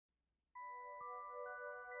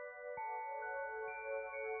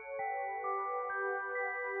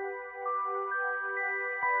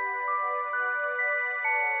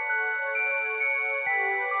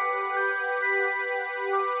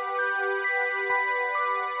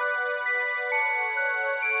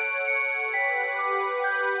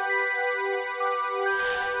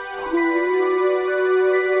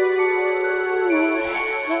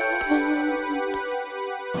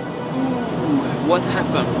What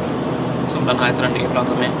Happened, som den heter, den nye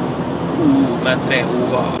plata mi. O med 3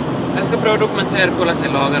 O-er. Jeg skal prøve å dokumentere hvordan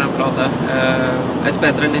jeg lager den plata. Jeg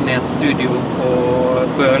spilte den inn i et studio på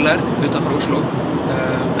Bøler, utenfor Oslo.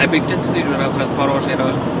 Jeg bygde et studio der for et par år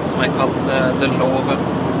siden, som jeg kalte The Låve.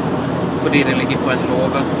 Fordi det ligger på en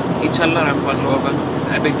låve. I kjelleren på en låve.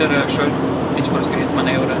 Jeg bygde det selv, ikke for å skryte,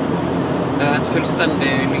 men jeg gjorde det. Et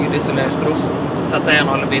fullstendig lydisolert rom. Tatt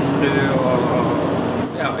igjen alle vinduer og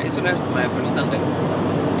ja, isolerte meg fullstendig.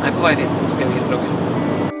 Jeg er på vei dit, skal jeg vise dere.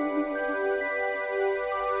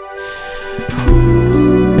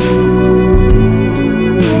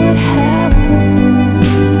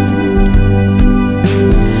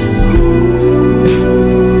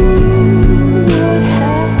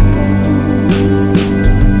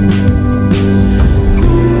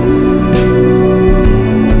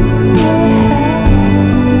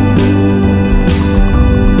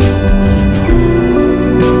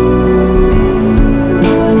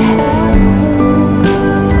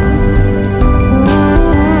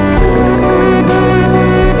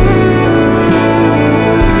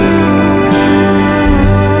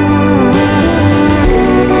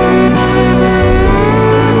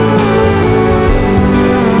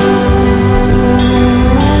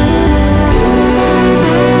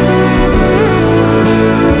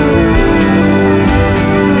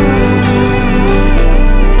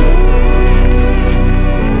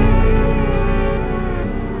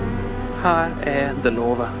 Her er det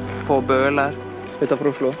låve på Bøler utenfor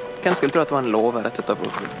Oslo. Hvem skulle tro at det var en låve rett utenfor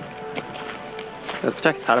Oslo? Det er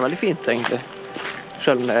kjekt. Her er veldig fint, egentlig.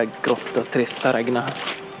 Selv om det er grått og trist og regner her.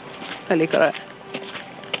 Jeg liker det.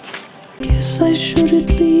 Guess I should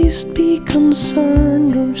at least be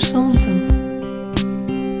concerned or something.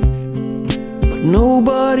 But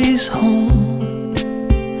nobody's home.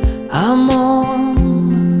 I'm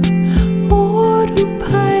on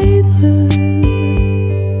autopilot.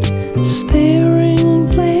 Staring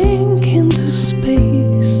blank into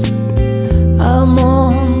space. I'm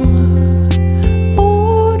on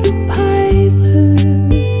autopilot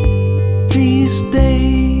these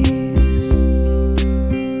days.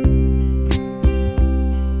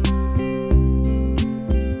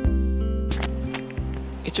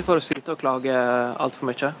 Ikke for å syte og klage alt for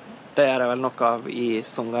mye. Det er det vel nok av i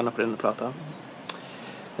sangene på denne plata.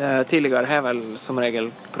 Tidligere har jeg vel som regel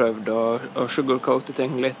prøvd å sugarcoate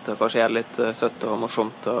ting litt, og kanskje gjøre litt søtt og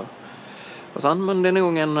morsomt og sånn, men denne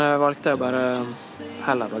gangen valgte jeg bare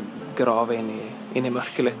heller å grave inn i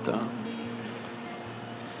mørket litt og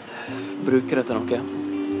bruke det til noe.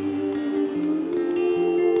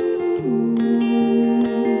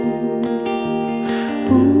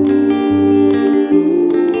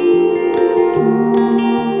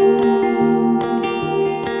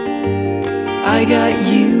 I got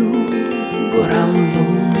you, but I'm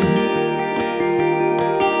lonely.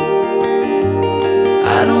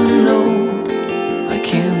 I don't know, I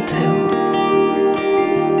can't tell.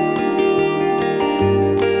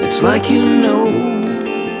 It's like you no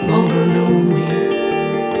longer know me.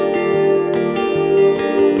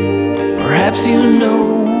 Perhaps you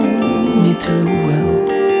know me too well.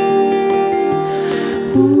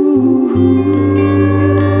 Ooh.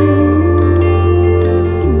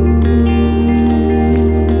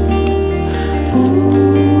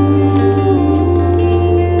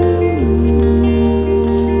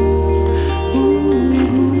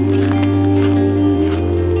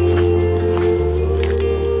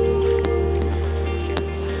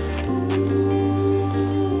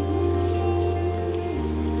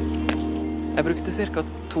 Jeg brukte cirka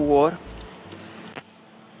 2 år.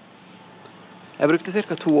 Jeg brukte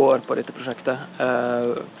cirka 2 år på dette prosjektet.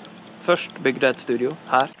 Først bygde jeg et studio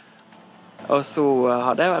her. Og så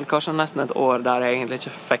hadde jeg vel kanskje nesten et år der jeg egentlig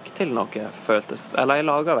ikke fikk til noe, føltes. Eller jeg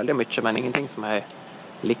laget veldig mye, men ingenting som jeg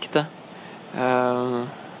likte.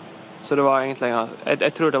 Så det var egentlig,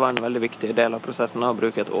 jeg tror det var en veldig viktig del av prosessen å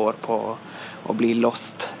bruke et år på å bli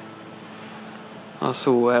lost. Og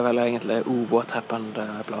så er vel egentlig What Happened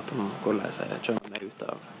platen om hvordan jeg kommer meg ut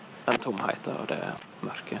av den tomheten og det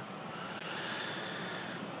mørket.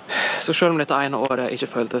 Så selv om dette ene året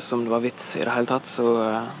ikke føltes som det var vits i det hele tatt, så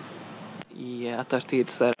i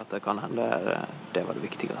ettertid ser jeg at det kan hende det var det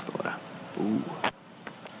viktigste året.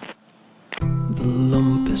 The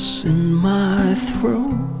lump is in my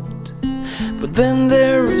throat, but then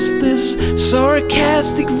there is this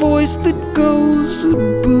sarcastic voice that goes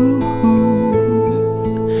boo.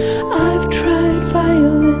 I've tried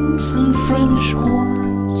violins and French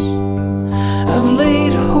horns. I've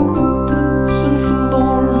laid hopeless and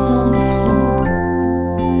forlorn on the floor.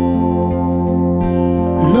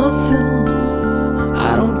 Nothing,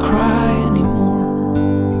 I don't cry anymore.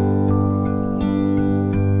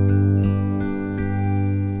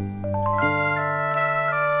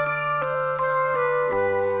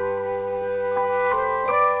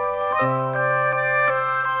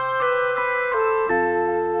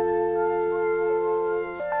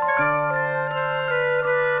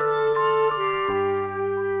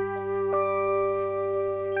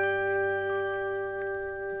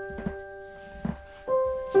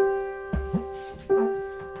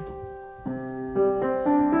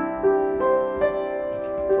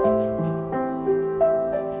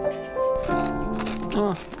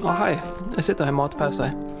 Hei, jeg sitter her i matpause.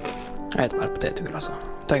 Jeg heter bare potetgull, altså.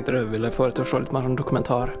 Tenkte du ville få det til å se litt mer sånn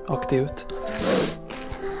dokumentaraktig ut.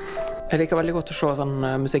 Jeg liker veldig godt å se sånne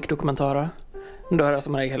musikkdokumentarer. Da er det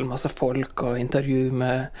som regel masse folk og intervju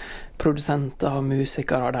med produsenter og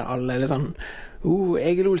musikere der alle er litt sånn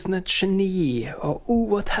Egil Olsen er et geni, og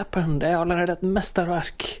what happened? Det er allerede et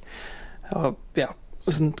mesterverk. Og ja, og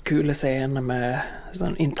sånne kule scener med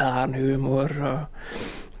sånn intern humor og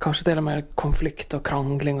kanskje til og med konflikt og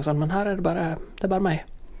krangling og sånn, men her er det bare meg.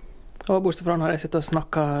 Og bortsett fra når jeg sitter og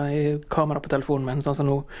snakker i kamera på telefonen min, sånn som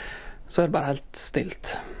nå, så er det bare helt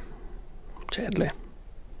stilt. Kjedelig.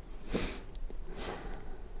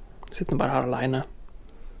 Sitter bare her alene.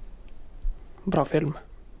 Bra film.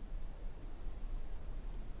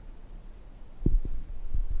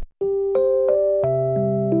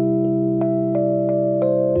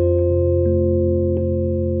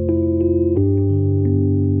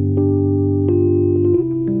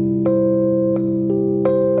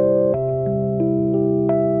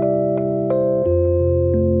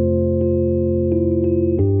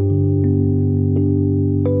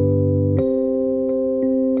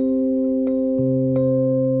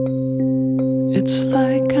 It's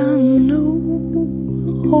like I know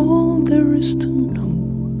all there is to know,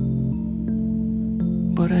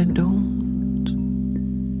 but I don't.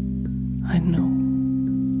 I know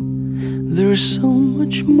there's so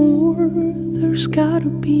much more, there's gotta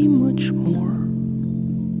be much more,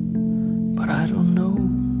 but I don't know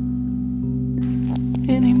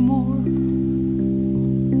anymore.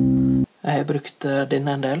 Jeg har brukt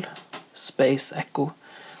denne en del, Space Echo.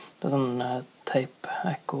 Det er sånn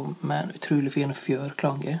tape-echo med en utrolig fin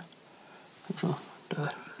fjørklang i.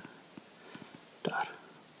 Der. Der.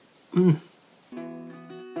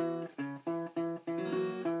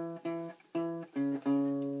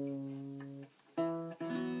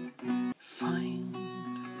 Find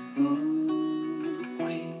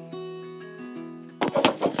way.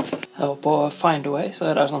 Og på Find Away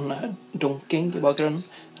så er det sånn dunking i bakgrunnen.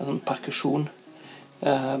 Det er sånn perkusjon.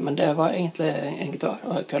 Men det var egentlig en gitar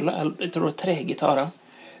og en kølle. Jeg tror det var 3 gitarer.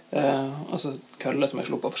 Og så kølle som jeg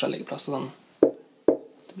slo på forskjellige plasser. Sånn.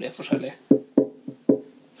 Det blir forskjellige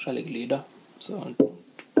lyder. Så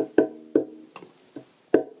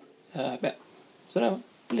ja. Så det var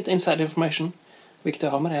litt inside information. Viktig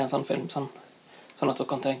å ha med det i en sånn film. Sånn at dere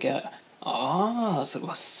kan tenke så det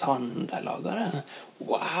var sånn de laget det.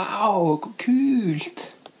 Wow, hvor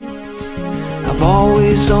kult! I've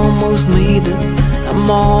always almost made it. I'm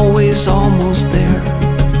always almost there.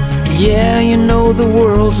 Yeah, you know the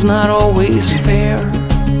world's not always fair.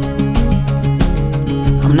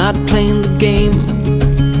 I'm not playing the game.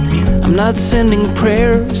 I'm not sending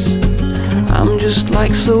prayers. I'm just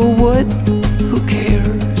like, so what? Who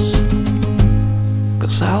cares?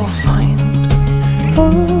 'Cause I'll find a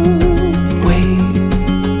way.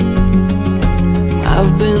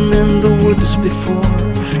 I've been in the woods before.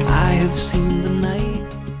 I have seen the night.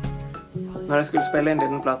 Når jeg skulle spille inn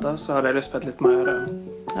denne plata, så hadde jeg lyst på et litt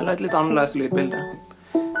annerledes lydbilde.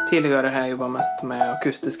 Tidligere har jeg jobbet mest med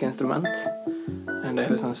akustiske instrument. En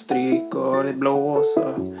del sånn stryk og litt blås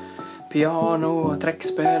og piano og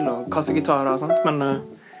trekkspill og kassegitarer og sånt. Men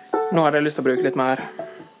nå hadde jeg lyst til å bruke litt mer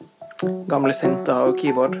gamle synter og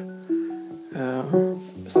keyboard.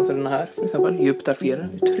 Sånn som denne her, for eksempel Jupiter 4.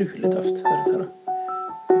 Utrolig tøft, hører du til det?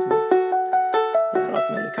 Det er alt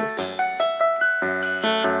mulig kult.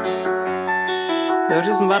 Det høres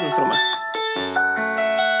ut som verdensrommet.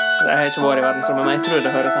 Jeg har ikke vært i verdensrommet, men jeg tror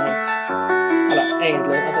det høres sånn ut. Eller,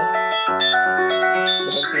 egentlig, vet du.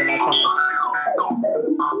 Det høres jo mer sånn ut.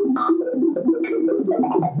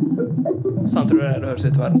 Sånn tror jeg det høres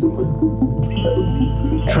ut i verdensrommet.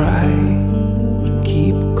 Try to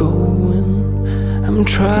keep going. I'm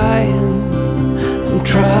trying. I'm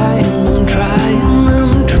trying. I'm trying.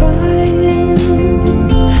 I'm trying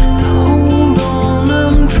to hold on.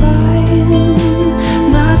 I'm trying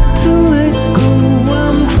not to let go.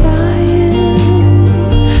 I'm trying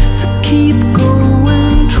to keep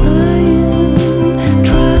going. Trying,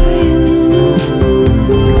 trying.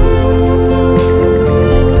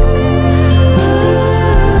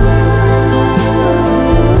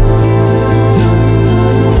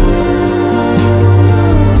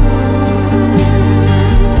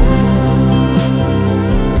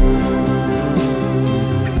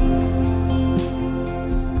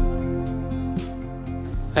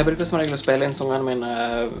 Jeg bruker som regel å spille inn sangene mine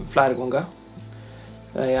flere ganger.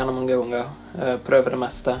 Gjerne mange ganger. Prøve det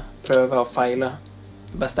meste. Prøve å feile.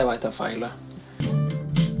 Det beste jeg vet er å feile.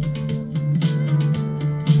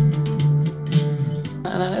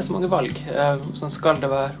 Men det er så mange valg. Sånn, skal det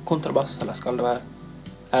være kontrabass, eller skal det være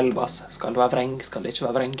elbass? Skal det være vreng, skal det ikke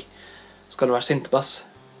være vreng? Skal det være syntbass?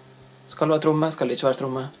 Skal det være tromme, skal det ikke være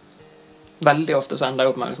tromme? Veldig ofte så ender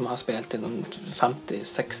jeg opp med å ha spilt inn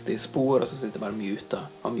 50-60 spor, og så sitter jeg bare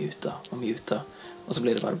muta, og så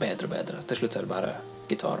blir det bare bedre og bedre. Til slutt så er det bare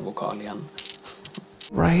gitar og vokal igjen.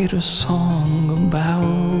 Write a song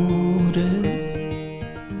about it.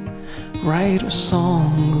 Write a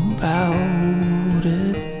song about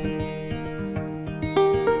it.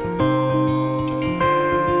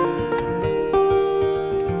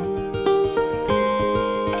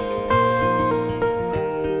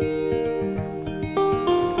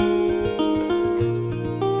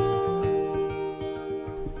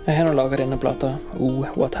 Jeg har nå laget denne plata,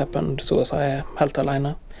 What Happened, så sa jeg helt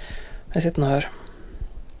alene. Jeg sitter nå her.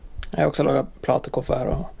 Jeg har også laget platekoffer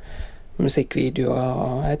og musikkvideoer,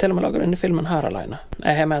 og jeg har til og med laget denne filmen her alene.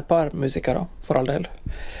 Jeg har med et par musikere, for all del,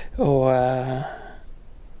 og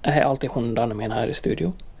jeg har alltid hundene mine her i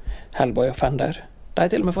studio. Hellboy og Fender. De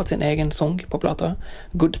har til og med fått sin egen sang på plata.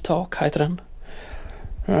 Good Talk heter den.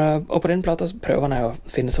 Og på denne plata så prøver jeg å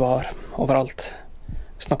finne svar overalt.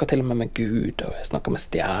 Jeg snakker til og med Gud, og jeg snakker med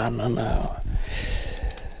stjernene,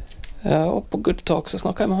 og på Good Talk så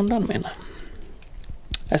snakker jeg med hundene mine.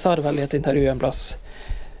 Jeg sa det vel i et intervju en plass.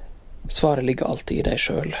 Svaret ligger alltid i deg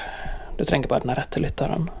selv. Du trenger bare den rette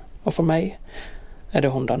lytteren. Og for meg er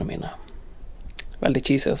det hundene mine. Veldig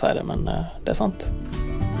cheesy å si det, men det er sant.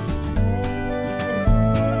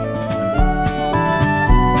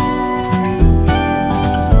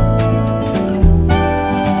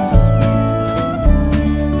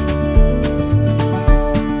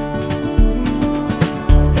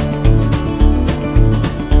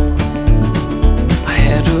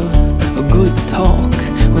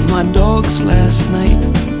 Dogs last night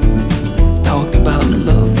talked about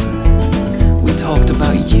love. We talked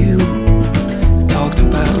about you. Talked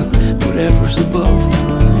about whatever's above.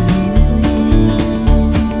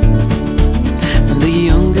 And the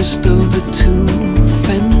youngest of the two,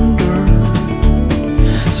 Fender,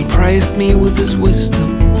 surprised me with his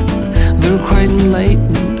wisdom. They're quite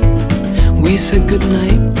enlightened. We said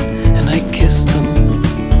goodnight and I kissed them.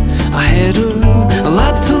 I had a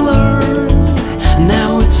lot to learn.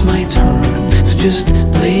 Now it's my turn to just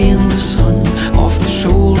lay in the sun, off the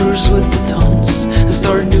shoulders with the tons, and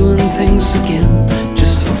start doing things again,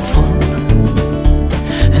 just for fun.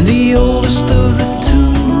 And the oldest of the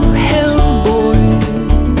two, Hellboy,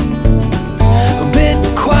 a bit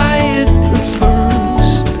quiet at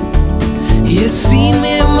first. He has seen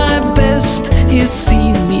me at my best, he has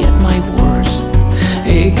seen me at my worst.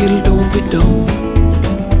 Egil, don't be dumb,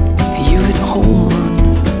 you've hit home run.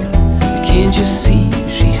 Can't you see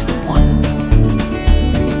she's the one?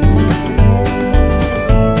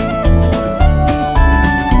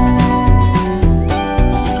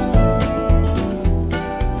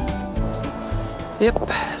 Jepp,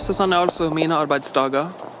 så sånn er altså mine arbeidsdager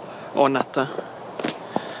og nettet.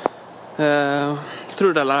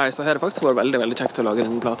 Tror det eller ei, så har det faktisk vært veldig, veldig kjekt å lage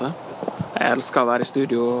denne plata. Jeg elsker å være i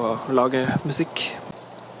studio og lage musikk.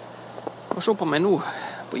 Og se på meg nå,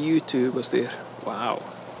 på YouTube og styr. Wow.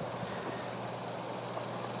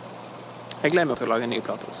 Jeg gleder meg til å lage en ny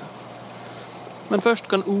plate også. Men først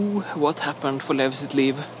kan What Happened få leve sitt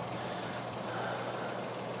liv.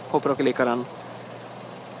 Håper dere liker den.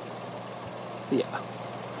 Ja.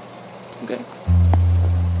 Ok.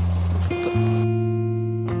 Slutt.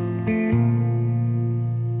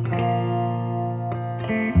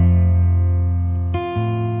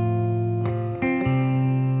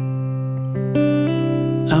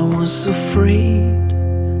 I was afraid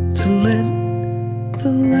to let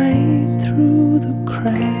the light through the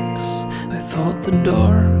cracks. I thought the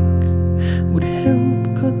dark would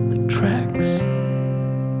help cut the tracks.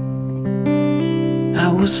 I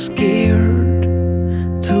was scared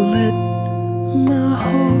to let my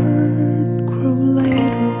heart grow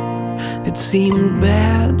lighter. It seemed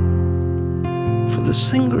bad for the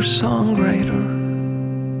singer-songwriter,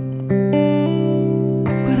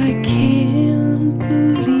 but I can't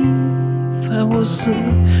believe I was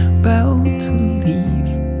about to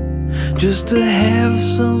leave, just to have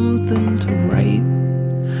something to write.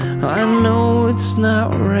 I know it's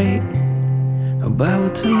not right,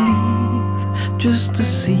 about to leave, just to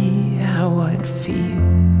see how I'd feel.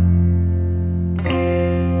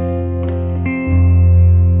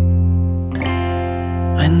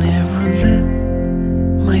 I never let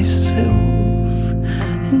myself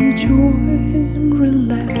enjoy and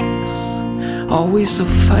relax, always a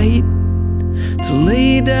fight to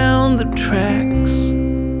lay down the tracks.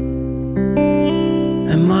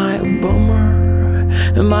 Am I a bummer?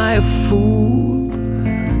 Am I a fool?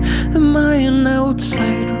 Am I an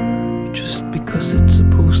outsider just because it's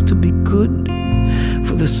supposed to be good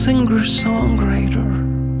for the singer-songwriter?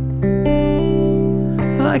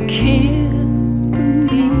 I can't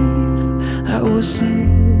believe I was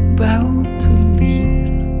about to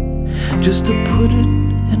leave just to put it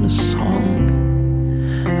in a song.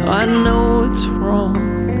 I know it's wrong,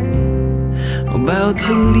 about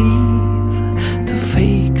to leave to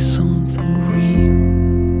fake something real.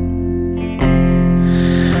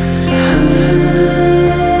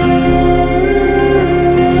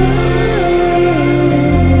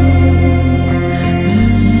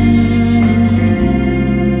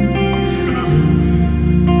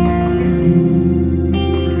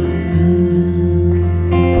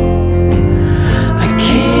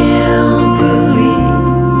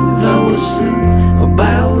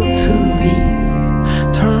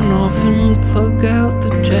 Plug out the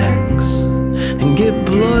jacks and get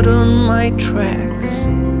blood on my tracks.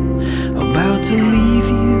 About to leave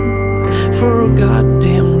you for a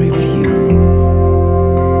goddamn review.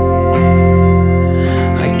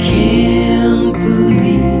 I can't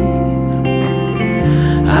believe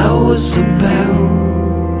I was about